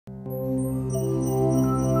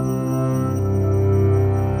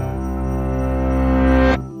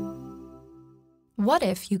What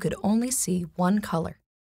if you could only see one color?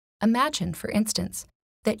 Imagine, for instance,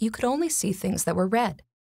 that you could only see things that were red,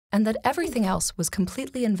 and that everything else was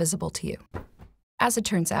completely invisible to you. As it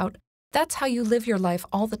turns out, that's how you live your life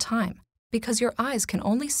all the time, because your eyes can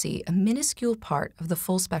only see a minuscule part of the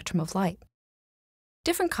full spectrum of light.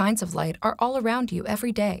 Different kinds of light are all around you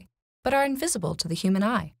every day, but are invisible to the human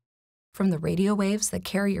eye. From the radio waves that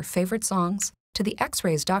carry your favorite songs, to the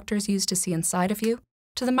X-rays doctors use to see inside of you,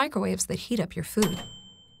 to the microwaves that heat up your food.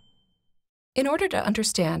 In order to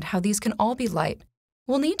understand how these can all be light,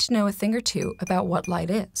 we'll need to know a thing or two about what light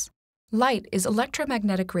is. Light is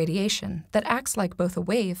electromagnetic radiation that acts like both a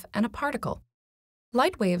wave and a particle.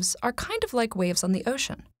 Light waves are kind of like waves on the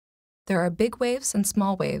ocean. There are big waves and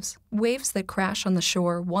small waves, waves that crash on the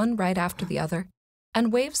shore one right after the other,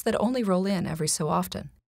 and waves that only roll in every so often.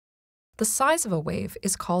 The size of a wave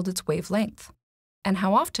is called its wavelength, and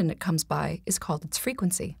how often it comes by is called its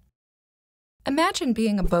frequency. Imagine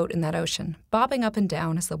being a boat in that ocean, bobbing up and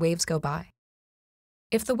down as the waves go by.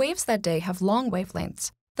 If the waves that day have long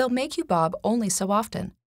wavelengths, they'll make you bob only so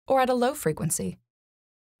often, or at a low frequency.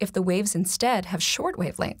 If the waves instead have short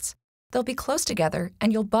wavelengths, they'll be close together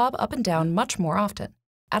and you'll bob up and down much more often,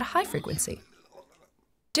 at a high frequency.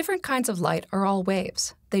 Different kinds of light are all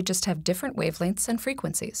waves, they just have different wavelengths and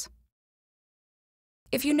frequencies.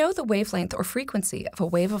 If you know the wavelength or frequency of a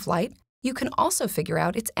wave of light, you can also figure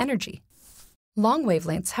out its energy. Long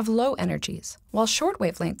wavelengths have low energies, while short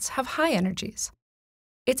wavelengths have high energies.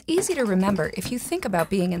 It's easy to remember if you think about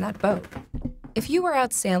being in that boat. If you were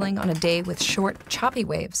out sailing on a day with short, choppy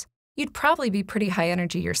waves, you'd probably be pretty high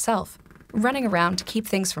energy yourself, running around to keep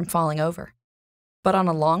things from falling over. But on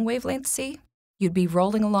a long wavelength sea, you'd be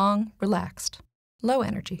rolling along, relaxed, low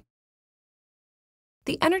energy.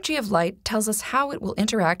 The energy of light tells us how it will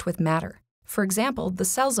interact with matter, for example, the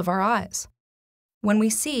cells of our eyes. When we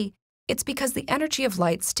see, it's because the energy of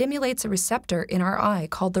light stimulates a receptor in our eye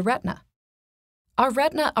called the retina. Our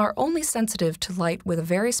retina are only sensitive to light with a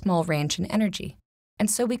very small range in energy, and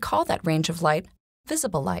so we call that range of light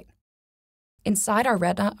visible light. Inside our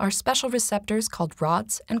retina are special receptors called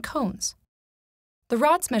rods and cones. The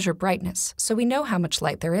rods measure brightness, so we know how much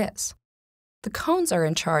light there is. The cones are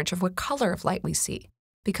in charge of what color of light we see,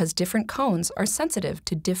 because different cones are sensitive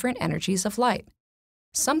to different energies of light.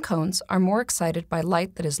 Some cones are more excited by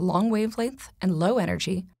light that is long wavelength and low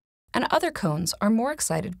energy, and other cones are more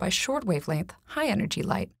excited by short wavelength, high energy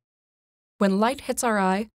light. When light hits our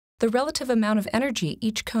eye, the relative amount of energy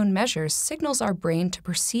each cone measures signals our brain to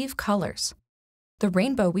perceive colors. The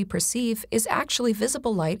rainbow we perceive is actually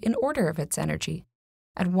visible light in order of its energy.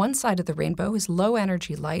 At one side of the rainbow is low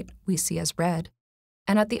energy light, we see as red,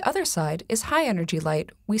 and at the other side is high energy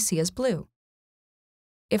light, we see as blue.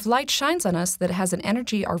 If light shines on us that has an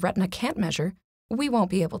energy our retina can't measure, we won't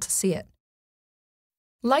be able to see it.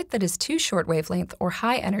 Light that is too short wavelength or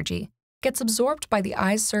high energy gets absorbed by the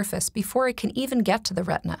eye's surface before it can even get to the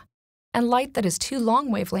retina, and light that is too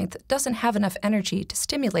long wavelength doesn't have enough energy to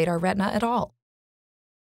stimulate our retina at all.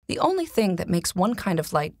 The only thing that makes one kind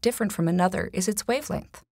of light different from another is its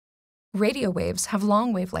wavelength. Radio waves have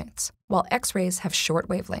long wavelengths, while X-rays have short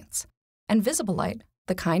wavelengths, and visible light,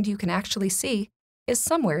 the kind you can actually see, is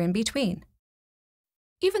somewhere in between.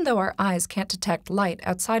 Even though our eyes can't detect light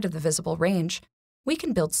outside of the visible range, we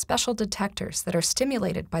can build special detectors that are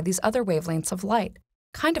stimulated by these other wavelengths of light,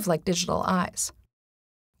 kind of like digital eyes.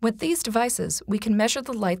 With these devices, we can measure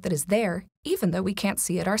the light that is there, even though we can't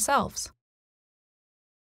see it ourselves.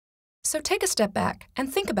 So take a step back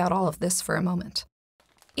and think about all of this for a moment.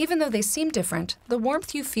 Even though they seem different, the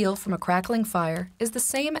warmth you feel from a crackling fire is the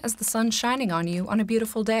same as the sun shining on you on a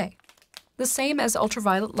beautiful day. The same as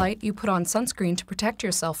ultraviolet light you put on sunscreen to protect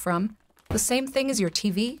yourself from, the same thing as your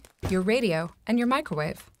TV, your radio, and your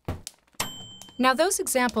microwave. Now those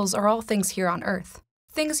examples are all things here on Earth,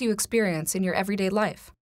 things you experience in your everyday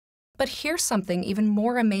life. But here's something even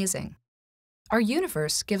more amazing. Our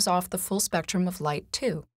universe gives off the full spectrum of light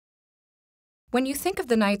too. When you think of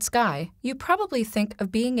the night sky, you probably think of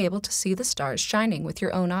being able to see the stars shining with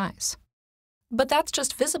your own eyes. But that's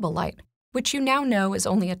just visible light, which you now know is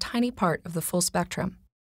only a tiny part of the full spectrum.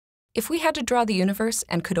 If we had to draw the universe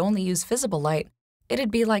and could only use visible light, it'd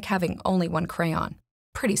be like having only one crayon.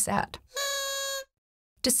 Pretty sad.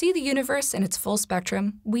 To see the universe in its full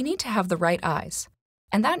spectrum, we need to have the right eyes,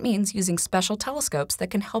 and that means using special telescopes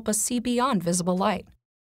that can help us see beyond visible light.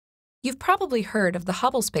 You've probably heard of the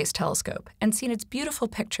Hubble Space Telescope and seen its beautiful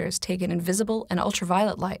pictures taken in visible and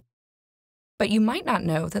ultraviolet light. But you might not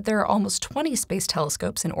know that there are almost 20 space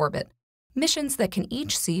telescopes in orbit, missions that can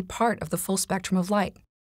each see part of the full spectrum of light.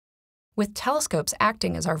 With telescopes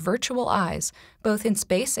acting as our virtual eyes, both in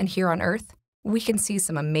space and here on Earth, we can see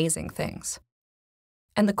some amazing things.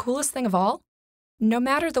 And the coolest thing of all? No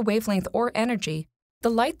matter the wavelength or energy, the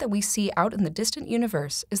light that we see out in the distant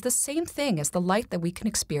universe is the same thing as the light that we can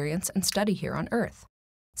experience and study here on Earth.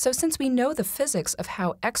 So since we know the physics of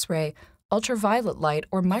how X-ray, ultraviolet light,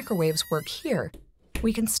 or microwaves work here,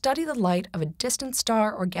 we can study the light of a distant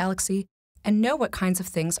star or galaxy and know what kinds of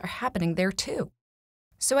things are happening there too.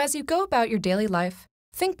 So as you go about your daily life,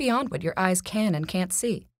 think beyond what your eyes can and can't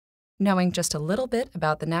see. Knowing just a little bit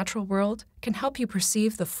about the natural world can help you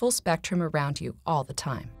perceive the full spectrum around you all the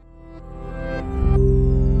time.